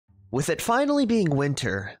With it finally being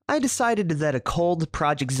winter, I decided that a cold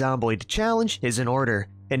Project Zomboid challenge is in order.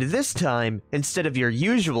 And this time, instead of your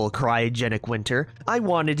usual cryogenic winter, I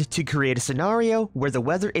wanted to create a scenario where the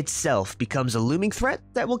weather itself becomes a looming threat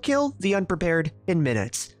that will kill the unprepared in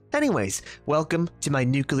minutes. Anyways, welcome to my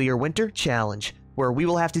nuclear winter challenge, where we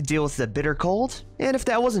will have to deal with the bitter cold, and if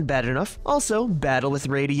that wasn't bad enough, also battle with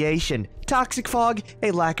radiation, toxic fog,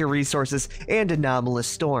 a lack of resources, and anomalous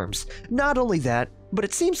storms. Not only that, but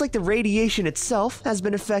it seems like the radiation itself has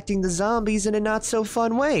been affecting the zombies in a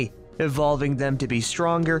not-so-fun way, evolving them to be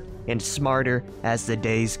stronger and smarter as the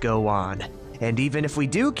days go on. And even if we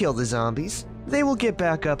do kill the zombies, they will get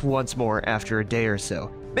back up once more after a day or so,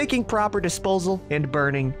 making proper disposal and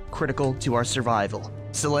burning critical to our survival.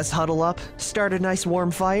 So let's huddle up, start a nice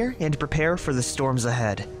warm fire, and prepare for the storms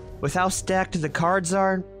ahead. With how stacked the cards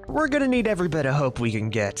are, we're gonna need every bit of hope we can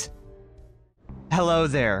get. Hello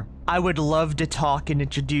there. I would love to talk and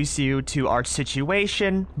introduce you to our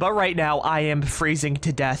situation, but right now I am freezing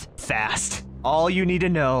to death fast. All you need to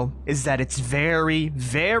know is that it's very,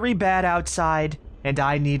 very bad outside, and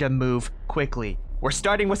I need to move quickly. We're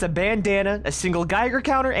starting with a bandana, a single Geiger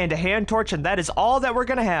counter, and a hand torch, and that is all that we're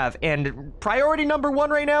gonna have. And priority number one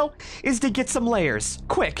right now is to get some layers.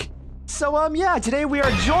 Quick. So, yeah, today we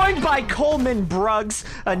are joined by Coleman Bruggs,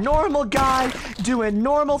 a normal guy doing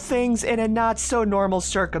normal things in a not-so-normal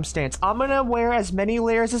circumstance. I'm gonna wear as many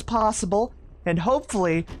layers as possible, and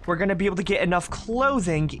hopefully we're gonna be able to get enough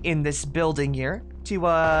clothing in this building here to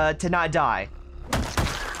not die.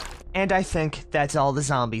 And I think that's all the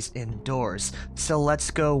zombies indoors. So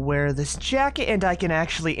let's go wear this jacket, and I can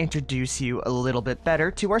actually introduce you a little bit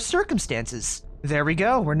better to our circumstances. There we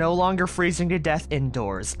go, we're no longer freezing to death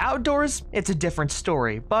indoors. Outdoors, it's a different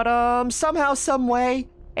story, but somehow, someway,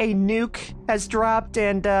 a nuke has dropped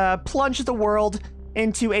and plunged the world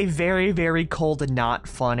into a very, very cold and not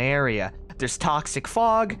fun area. There's toxic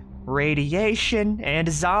fog, radiation,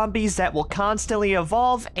 and zombies that will constantly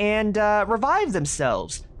evolve and revive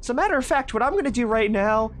themselves. So matter of fact, what I'm gonna do right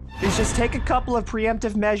now is just take a couple of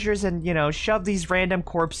preemptive measures and, you know, shove these random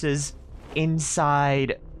corpses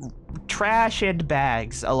inside trash and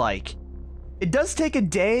bags alike. It does take a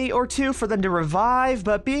day or two for them to revive,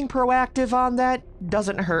 but being proactive on that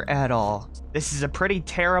doesn't hurt at all. This is a pretty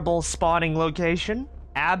terrible spawning location.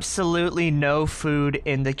 Absolutely no food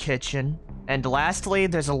in the kitchen. And lastly,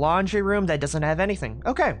 there's a laundry room that doesn't have anything.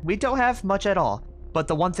 Okay, we don't have much at all. But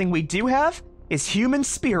the one thing we do have is human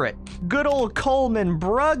spirit. Good old Coleman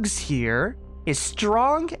Bruggs here is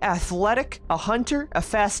strong, athletic, a hunter, a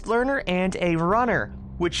fast learner, and a runner,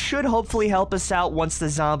 which should hopefully help us out once the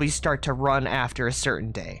zombies start to run after a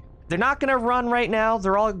certain day. They're not gonna run right now,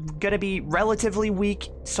 they're all gonna be relatively weak,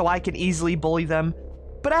 so I can easily bully them,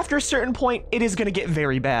 but after a certain point, it is gonna get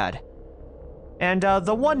very bad. And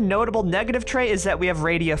the one notable negative trait is that we have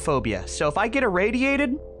radiophobia, so if I get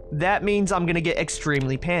irradiated, that means I'm gonna get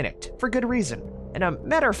extremely panicked, for good reason. And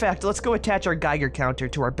matter of fact, let's go attach our Geiger counter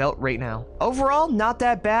to our belt right now. Overall, not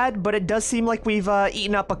that bad, but it does seem like we've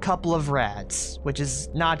eaten up a couple of rats, which is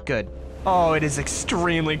not good. Oh, it is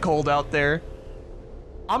extremely cold out there.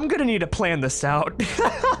 I'm gonna need to plan this out.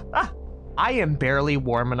 I am barely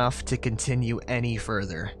warm enough to continue any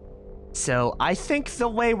further. So I think the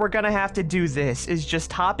way we're gonna have to do this is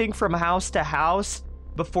just hopping from house to house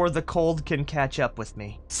before the cold can catch up with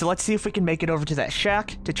me. So let's see if we can make it over to that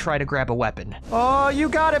shack to try to grab a weapon. Oh, you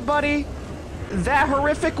got it, buddy. That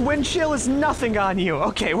horrific wind chill is nothing on you.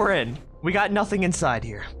 Okay, we're in. We got nothing inside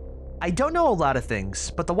here. I don't know a lot of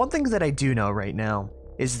things, but the one thing that I do know right now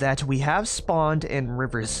is that we have spawned in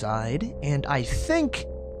Riverside, and I think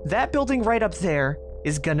that building right up there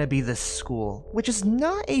is gonna be the school, which is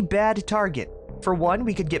not a bad target. For one,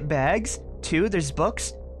 we could get bags. Two, there's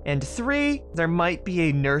books. And three, there might be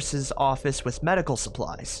a nurse's office with medical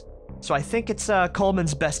supplies. So I think it's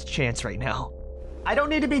Coleman's best chance right now. I don't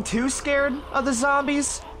need to be too scared of the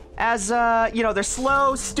zombies, as, you know, they're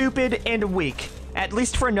slow, stupid, and weak. At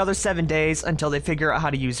least for another 7 days until they figure out how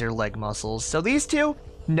to use their leg muscles. So these two,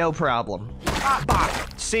 no problem.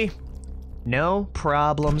 See? No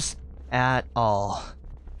problems at all.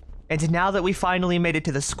 And now that we finally made it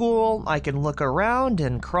to the school, I can look around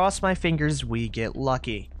and cross my fingers we get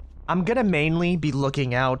lucky. I'm gonna mainly be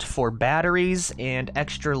looking out for batteries and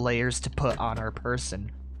extra layers to put on our person.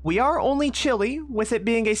 We are only chilly, with it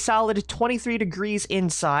being a solid 23 degrees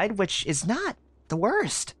inside, which is not the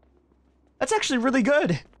worst. That's actually really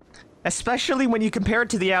good. Especially when you compare it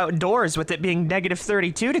to the outdoors with it being negative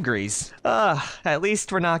 32 degrees. At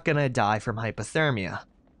least we're not gonna die from hypothermia.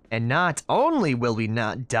 And not only will we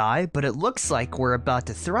not die, but it looks like we're about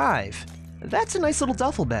to thrive. That's a nice little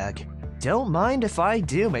duffel bag. Don't mind if I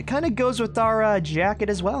do. It kind of goes with our jacket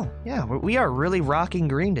as well. Yeah, we are really rocking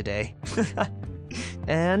green today.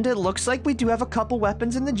 And it looks like we do have a couple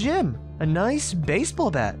weapons in the gym. A nice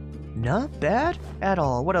baseball bat. Not bad at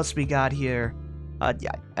all. What else we got here?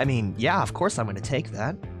 Yeah, of course I'm gonna take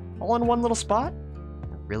that. All in one little spot?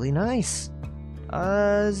 Really nice.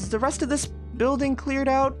 Is the rest of this building cleared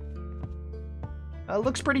out?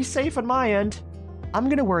 Looks pretty safe on my end. I'm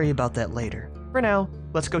gonna worry about that later. For now,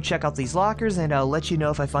 let's go check out these lockers and I'll let you know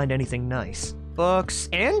if I find anything nice. Books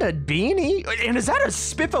and a beanie? And is that a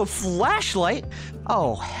Spiffo flashlight?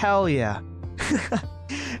 Oh, hell yeah.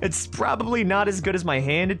 It's probably not as good as my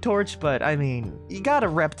handed torch, but I mean, you gotta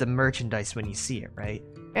rep the merchandise when you see it, right?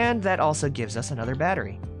 And that also gives us another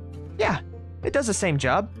battery. Yeah, it does the same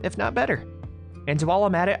job, if not better. And while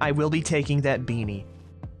I'm at it, I will be taking that beanie.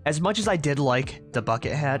 As much as I did like the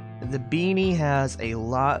bucket hat, the beanie has a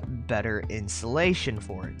lot better insulation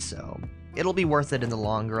for it, so it'll be worth it in the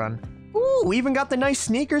long run. Ooh, we even got the nice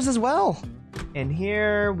sneakers as well. And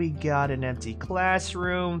here we got an empty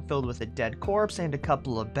classroom filled with a dead corpse and a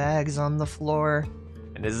couple of bags on the floor.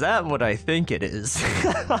 And is that what I think it is?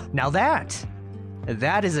 Now that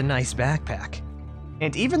is a nice backpack.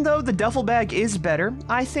 And even though the duffel bag is better,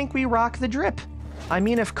 I think we rock the drip. I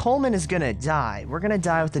mean, if Coleman is gonna die, we're gonna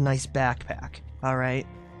die with a nice backpack, alright?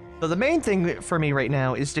 So the main thing for me right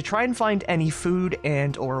now is to try and find any food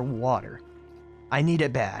and or water. I need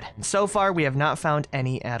it bad. And so far, we have not found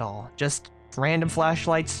any at all. Just random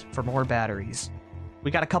flashlights for more batteries.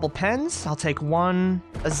 We got a couple pens. I'll take one.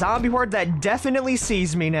 A zombie horde that definitely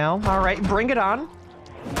sees me now. All right, bring it on.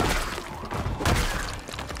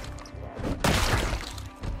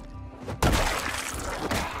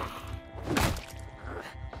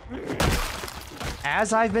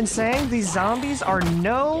 As I've been saying, these zombies are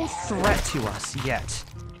no threat to us yet.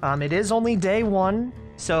 It is only day 1.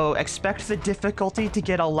 So expect the difficulty to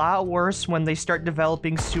get a lot worse when they start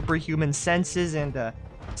developing superhuman senses and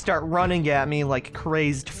start running at me like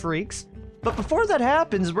crazed freaks. But before that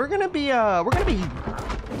happens, we're gonna be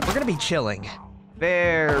chilling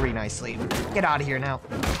very nicely. Get out of here now.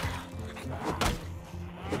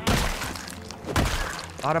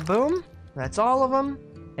 Bada boom. That's all of them.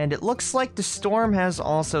 And it looks like the storm has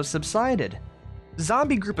also subsided.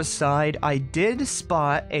 Zombie group aside, I did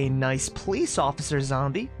spot a nice police officer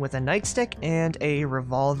zombie with a nightstick and a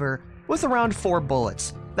revolver with around 4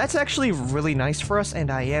 bullets. That's actually really nice for us, and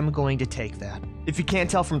I am going to take that. If you can't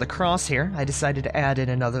tell from the crosshair, I decided to add in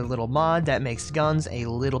another little mod that makes guns a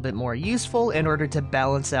little bit more useful in order to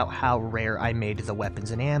balance out how rare I made the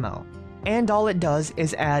weapons and ammo. And all it does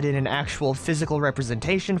is add in an actual physical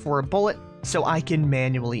representation for a bullet, so I can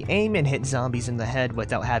manually aim and hit zombies in the head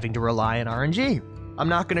without having to rely on RNG. I'm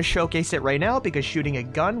not going to showcase it right now because shooting a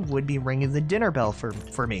gun would be ringing the dinner bell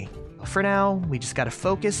for me. For now, we just gotta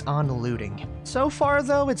focus on looting. So far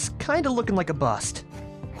though, it's kinda looking like a bust.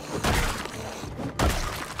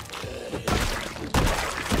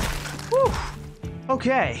 Whew.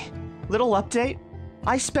 Okay, little update.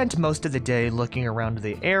 I spent most of the day looking around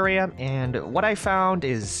the area, and what I found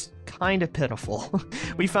is kinda pitiful.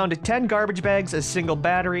 We found 10 garbage bags, a single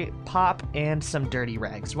battery, pop, and some dirty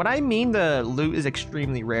rags. When I mean the loot is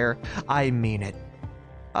extremely rare, I mean it.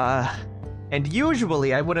 And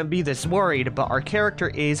usually I wouldn't be this worried, but our character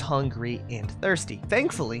is hungry and thirsty.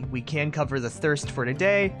 Thankfully, we can cover the thirst for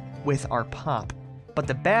today with our pop. But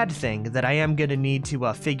the bad thing that I am gonna need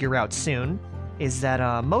to figure out soon is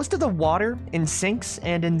that most of the water in sinks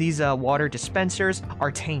and in these water dispensers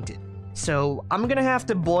are tainted. So I'm gonna have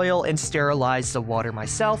to boil and sterilize the water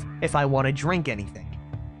myself if I want to drink anything.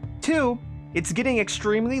 2, it's getting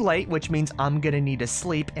extremely late, which means I'm gonna need to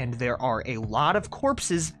sleep, and there are a lot of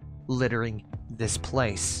corpses littering this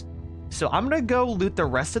place. So I'm gonna go loot the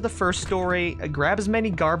rest of the first story, grab as many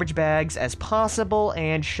garbage bags as possible,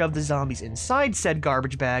 and shove the zombies inside said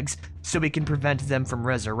garbage bags so we can prevent them from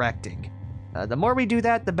resurrecting. The more we do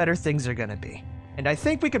that, the better things are gonna be. And I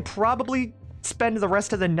think we could probably spend the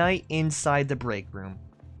rest of the night inside the break room.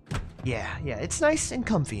 Yeah, it's nice and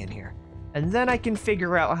comfy in here. And then I can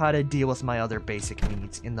figure out how to deal with my other basic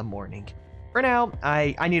needs in the morning. For now,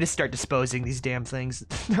 I need to start disposing these damn things.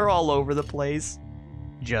 They're all over the place.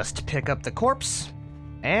 Just pick up the corpse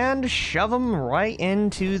and shove them right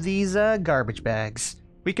into these garbage bags.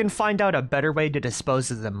 We can find out a better way to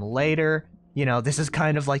dispose of them later. You know, this is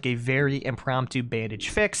kind of like a very impromptu bandage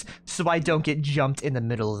fix, so I don't get jumped in the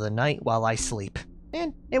middle of the night while I sleep.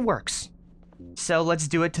 And it works. So let's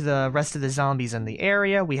do it to the rest of the zombies in the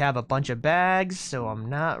area. We have a bunch of bags, so I'm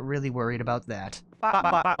not really worried about that.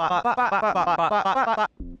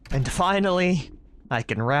 And finally, I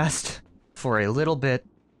can rest for a little bit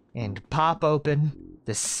and pop open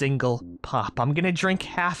this single pop. I'm gonna drink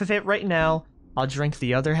half of it right now. I'll drink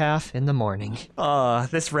the other half in the morning.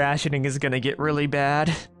 This rationing is gonna get really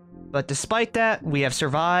bad. But despite that, we have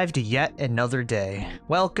survived yet another day.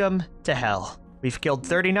 Welcome to hell. We've killed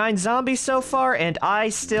 39 zombies so far, and I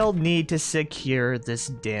still need to secure this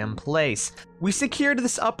damn place. We secured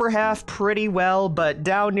this upper half pretty well, but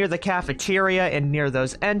down near the cafeteria and near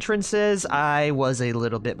those entrances, I was a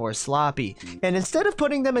little bit more sloppy. And instead of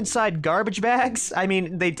putting them inside garbage bags, I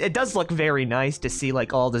mean, it does look very nice to see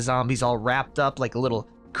like all the zombies all wrapped up like a little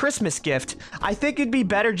Christmas gift. I think it'd be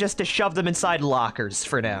better just to shove them inside lockers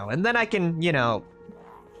for now, and then I can, you know,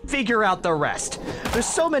 figure out the rest. There's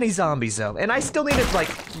so many zombies though, and I still need to like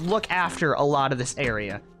look after a lot of this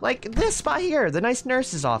area. Like this spot here, the nice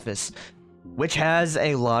nurse's office, which has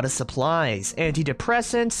a lot of supplies,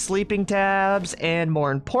 antidepressants, sleeping tabs, and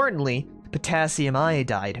more importantly, potassium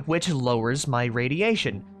iodide, which lowers my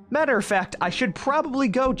radiation. Matter of fact, I should probably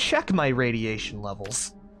go check my radiation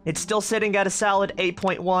levels. It's still sitting at a solid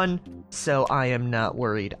 8.1, so I am not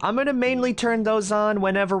worried. I'm gonna mainly turn those on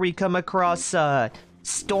whenever we come across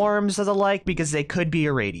storms or the like, because they could be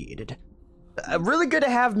irradiated. Really good to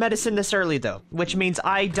have medicine this early though, which means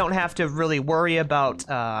I don't have to really worry about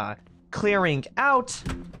clearing out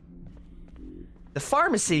the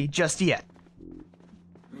pharmacy just yet.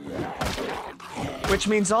 Which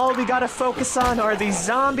means all we gotta focus on are these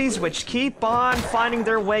zombies, which keep on finding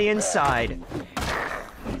their way inside.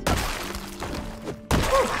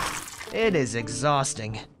 It is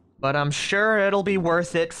exhausting, but I'm sure it'll be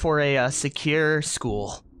worth it for a secure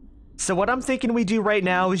school. So what I'm thinking we do right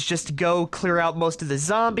now is just go clear out most of the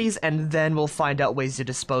zombies, and then we'll find out ways to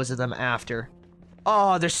dispose of them after.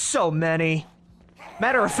 Oh, there's so many.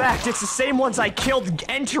 Matter of fact, it's the same ones I killed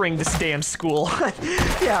entering this damn school.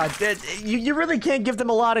 Yeah, you really can't give them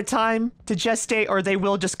a lot of time to gestate, or they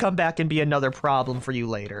will just come back and be another problem for you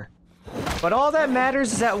later. But all that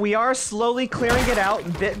matters is that we are slowly clearing it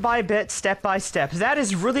out, bit by bit, step by step. That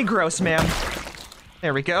is really gross, ma'am.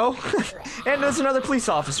 There we go. And there's another police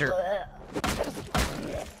officer.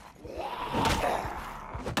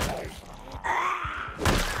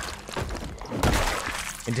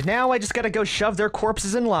 And now I just gotta go shove their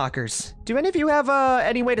corpses in lockers. Do any of you have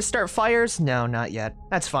any way to start fires? No, not yet.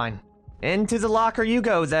 That's fine. Into the locker you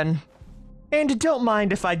go, then. And don't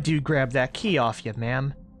mind if I do grab that key off you,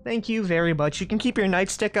 ma'am. Thank you very much. You can keep your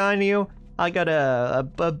nightstick on you. I got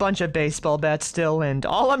a bunch of baseball bats still, and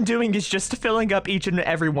all I'm doing is just filling up each and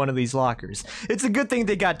every one of these lockers. It's a good thing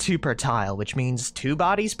they got 2 per tile, which means 2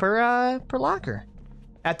 bodies per locker.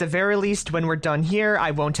 At the very least, when we're done here, I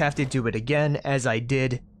won't have to do it again, as I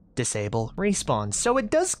did disable respawn. So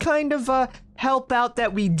it does kind of help out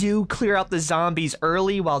that we do clear out the zombies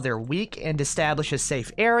early while they're weak and establish a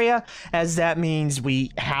safe area, as that means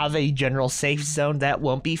we have a general safe zone that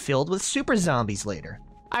won't be filled with super zombies later.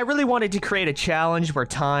 I really wanted to create a challenge where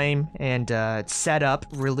time and setup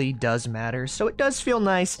really does matter, so it does feel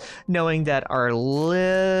nice knowing that our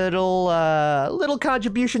little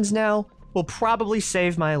contributions now will probably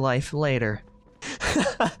save my life later.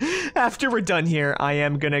 After we're done here, I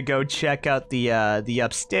am gonna go check out the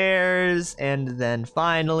upstairs, and then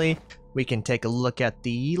finally we can take a look at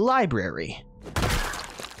the library.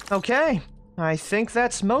 Okay, I think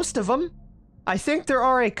that's most of them. I think there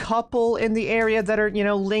are a couple in the area that are, you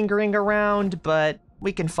know, lingering around, but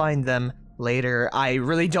we can find them later. I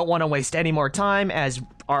really don't want to waste any more time, as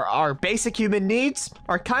our basic human needs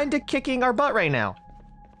are kind of kicking our butt right now.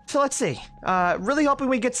 So let's see. Really hoping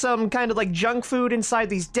we get some kind of like junk food inside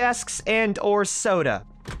these desks and or soda.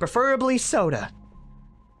 Preferably soda.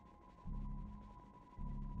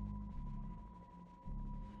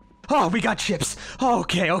 Oh, we got chips.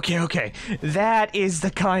 Okay. That is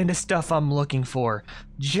the kind of stuff I'm looking for.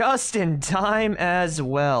 Just in time, as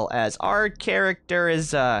well, as our character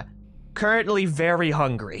is currently very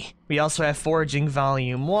hungry. We also have Foraging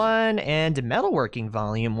Volume 1 and Metalworking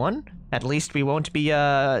Volume 1. At least we won't be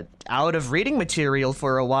out of reading material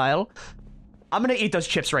for a while. I'm gonna eat those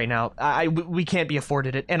chips right now. We can't be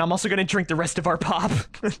afforded it. And I'm also gonna drink the rest of our pop.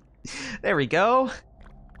 There we go.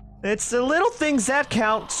 It's the little things that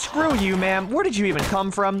count. Screw you, ma'am. Where did you even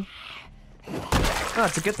come from? Oh,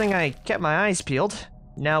 it's a good thing I kept my eyes peeled.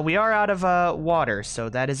 Now, we are out of water, so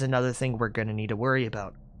that is another thing we're gonna need to worry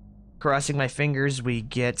about. Crossing my fingers, we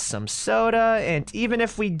get some soda, and even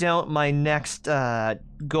if we don't, my next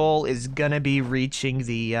goal is gonna be reaching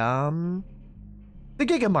the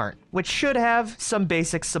Gigamart, which should have some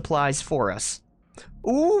basic supplies for us.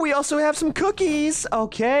 Ooh, we also have some cookies!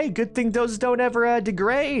 Okay, good thing those don't ever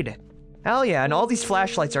degrade. Hell yeah, and all these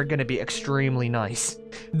flashlights are gonna be extremely nice.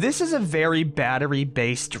 This is a very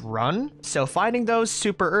battery-based run, so finding those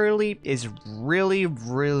super early is really,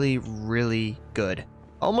 really, really good.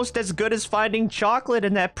 Almost as good as finding chocolate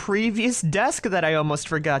in that previous desk that I almost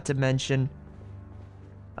forgot to mention.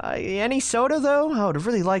 Any soda, though? I would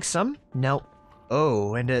really like some. Nope.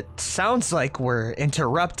 Oh, and it sounds like we're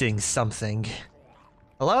interrupting something.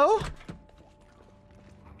 Hello?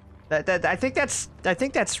 I think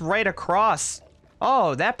that's right across.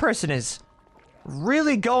 Oh, that person is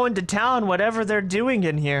really going to town, whatever they're doing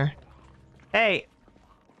in here. Hey.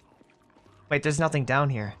 Wait, there's nothing down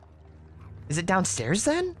here. Is it downstairs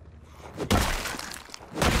then?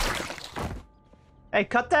 Hey,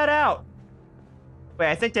 cut that out. Wait,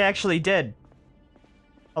 I think they actually did.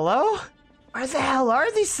 Hello? Where the hell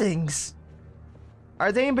are these things?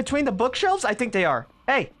 Are they in between the bookshelves? I think they are.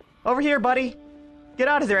 Hey, over here, buddy. Get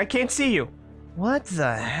out of there, I can't see you. What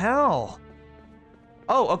the hell?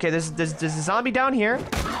 Oh, okay, there's a zombie down here.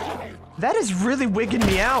 That is really wigging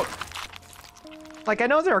me out. Like, I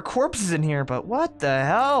know there are corpses in here, but what the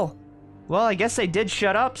hell? Well, I guess they did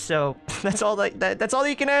shut up, so that's all that's all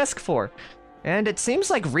you can ask for. And it seems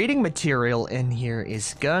like reading material in here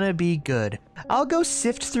is gonna be good. I'll go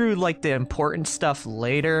sift through, like, the important stuff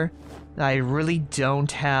later. I really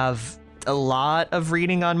don't have a lot of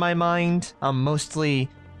reading on my mind. I'm mostly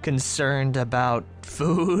concerned about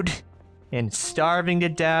food and starving to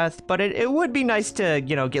death, but it would be nice to,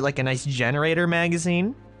 you know, get like a nice generator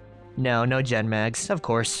magazine. No gen mags, of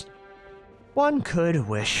course. One could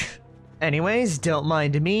wish. Anyways, don't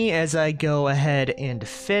mind me as I go ahead and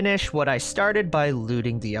finish what I started by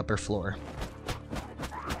looting the upper floor.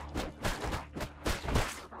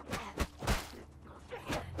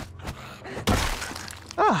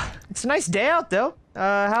 Ah, it's a nice day out though.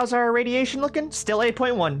 How's our radiation looking? Still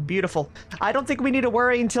 8.1, beautiful. I don't think we need to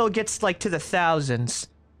worry until it gets like to the thousands.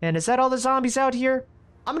 And is that all the zombies out here?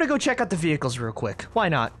 I'm gonna go check out the vehicles real quick, why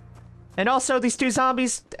not? And also these two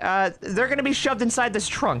zombies, they're gonna be shoved inside this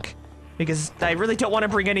trunk. Because I really don't want to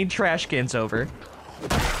bring any trash cans over.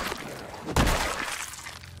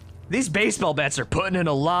 These baseball bats are putting in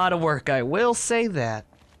a lot of work, I will say that.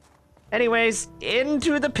 Anyways,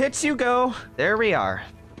 into the pits you go. There we are.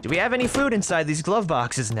 Do we have any food inside these glove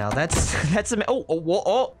boxes now? That's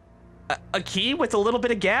a key with a little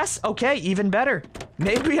bit of gas? Okay, even better.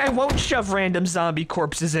 Maybe I won't shove random zombie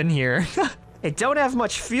corpses in here. It don't have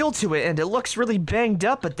much feel to it, and it looks really banged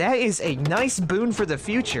up, but that is a nice boon for the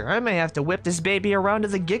future. I may have to whip this baby around to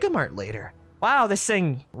the Gigamart later. Wow, this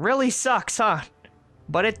thing really sucks, huh?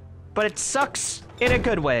 But it sucks in a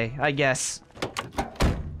good way, I guess.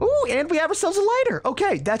 Ooh, and we have ourselves a lighter.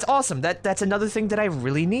 Okay, that's awesome. That's another thing that I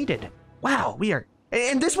really needed. Wow, we are...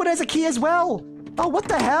 And this one has a key as well. Oh, what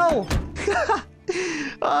the hell?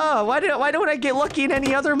 Oh, why don't I get lucky in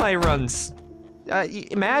any other my runs?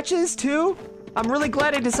 Matches, too? I'm really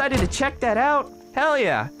glad I decided to check that out. Hell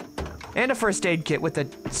yeah. And a first aid kit with a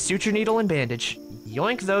suture needle and bandage.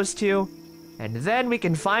 Yoink those two. And then we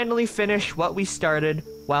can finally finish what we started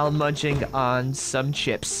while munching on some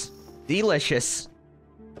chips. Delicious.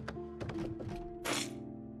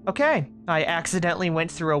 Okay, I accidentally went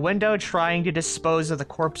through a window trying to dispose of the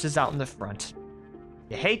corpses out in the front.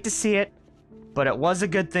 You hate to see it, but it was a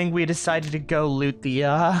good thing we decided to go loot the,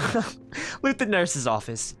 loot the nurse's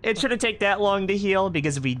office. It shouldn't take that long to heal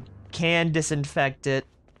because we can disinfect it.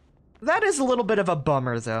 That is a little bit of a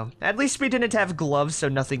bummer, though. At least we didn't have gloves, so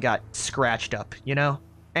nothing got scratched up, you know?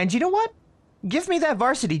 And you know what? Give me that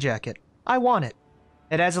varsity jacket. I want it.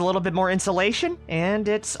 It has a little bit more insulation, and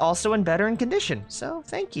it's also in better condition, so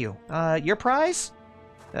thank you. Your prize?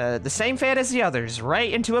 The same fate as the others,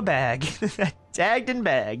 right into a bag. Tagged and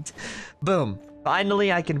bagged. Boom.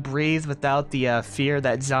 Finally, I can breathe without the fear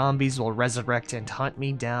that zombies will resurrect and hunt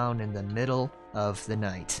me down in the middle of the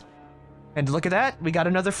night. And look at that, we got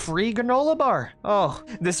another free granola bar. Oh,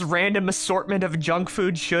 this random assortment of junk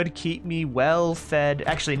food should keep me well fed.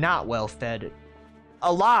 Actually, not well fed.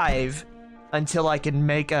 Alive until I can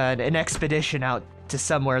make an expedition out to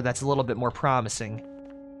somewhere that's a little bit more promising.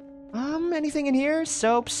 Anything in here?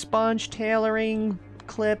 Soap, sponge, tailoring,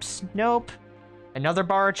 clips? Nope. Another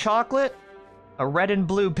bar of chocolate? A red and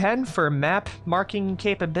blue pen for map marking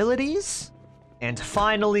capabilities? And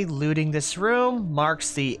finally, looting this room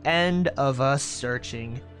marks the end of us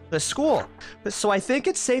searching the school. So I think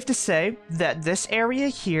it's safe to say that this area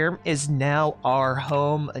here is now our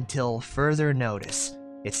home until further notice.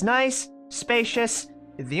 It's nice, spacious.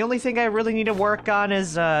 The only thing I really need to work on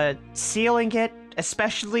is sealing it,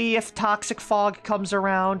 especially if toxic fog comes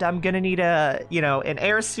around. I'm gonna need an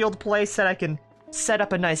air-sealed place that I can set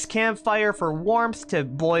up a nice campfire for warmth to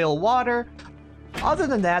boil water. Other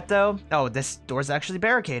than that, though, oh, this door's actually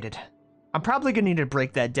barricaded. I'm probably gonna need to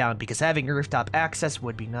break that down because having rooftop access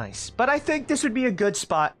would be nice. But I think this would be a good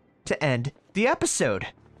spot to end the episode.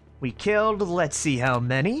 We killed, let's see how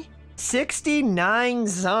many? 69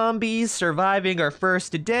 zombies surviving our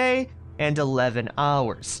first day and 11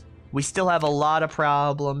 hours. We still have a lot of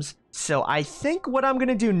problems, so I think what I'm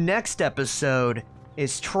gonna do next episode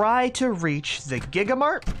is try to reach the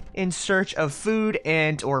Gigamart in search of food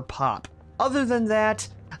and or pop. Other than that,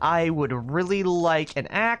 I would really like an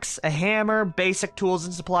axe, a hammer, basic tools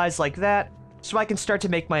and supplies like that, so I can start to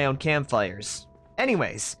make my own campfires.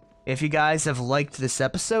 Anyways, if you guys have liked this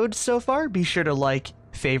episode so far, be sure to like,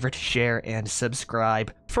 favorite, share, and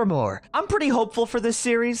subscribe for more. I'm pretty hopeful for this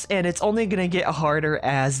series, and it's only gonna get harder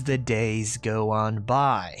as the days go on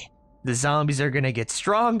by. The zombies are gonna get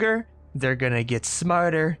stronger, they're gonna get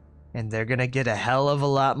smarter, and they're gonna get a hell of a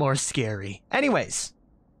lot more scary. Anyways,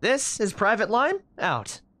 this is Private Lime,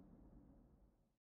 out.